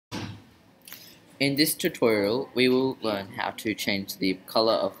In this tutorial, we will learn how to change the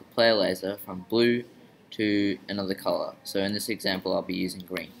color of the player laser from blue to another color. So in this example, I'll be using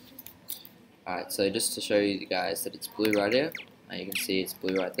green. Alright, so just to show you guys that it's blue right here, you can see it's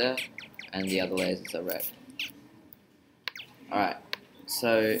blue right there, and the other lasers are red. Alright,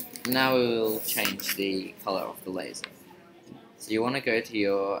 so now we will change the color of the laser. So you want to go to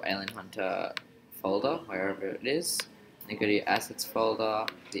your Alien Hunter folder, wherever it is, and go to your Assets folder,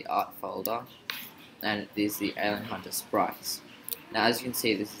 the Art folder, and this is the Alien Hunter Sprites. Now as you can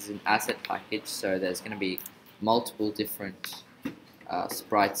see, this is an asset package, so there's going to be multiple different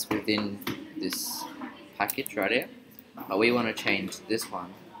sprites within this package right here. But we want to change this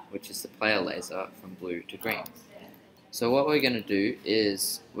one, which is the player laser, from blue to green. So what we're going to do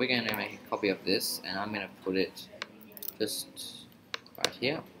is we're going to make a copy of this, and I'm going to put it just right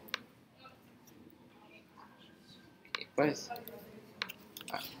here. Okay, both.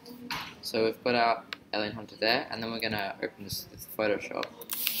 Alright. So we've got our Alien Hunter there, and then we're going to open this with Photoshop,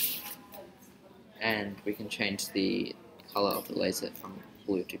 and we can change the color of the laser from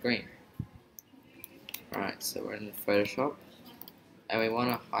blue to green. Alright, so we're in Photoshop, and we want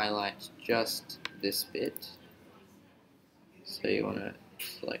to highlight just this bit. So you want to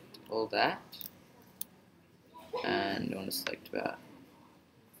select all that, and you want to select about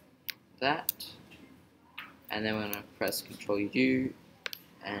that, and then we're going to press Ctrl U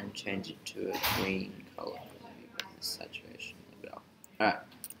and change it to a green color. The saturation a little bit up. Alright,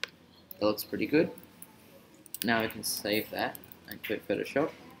 that looks pretty good. Now we can save that and quit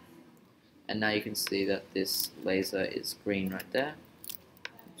Photoshop, and now you can see that this laser is green right there.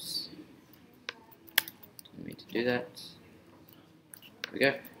 Oops. Didn't mean to do that. There we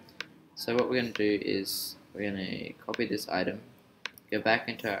go. So what we're going to do is we're going to copy this item, go back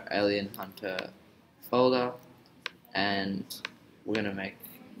into our Alien Hunter folder, and we're going to make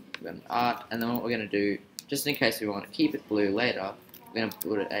an art, and then what we're going to do, just in case we want to keep it blue later, we're going to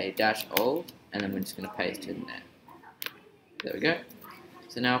put a -old, and then we're just going to paste it in there. There we go.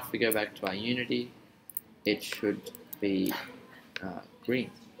 So now if we go back to our Unity, it should be green.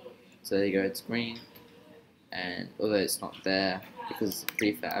 So there you go, it's green, and although it's not there because it's a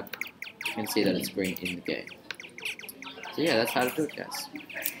prefab, you can see that it's green in the game. So yeah, that's how to do it, guys.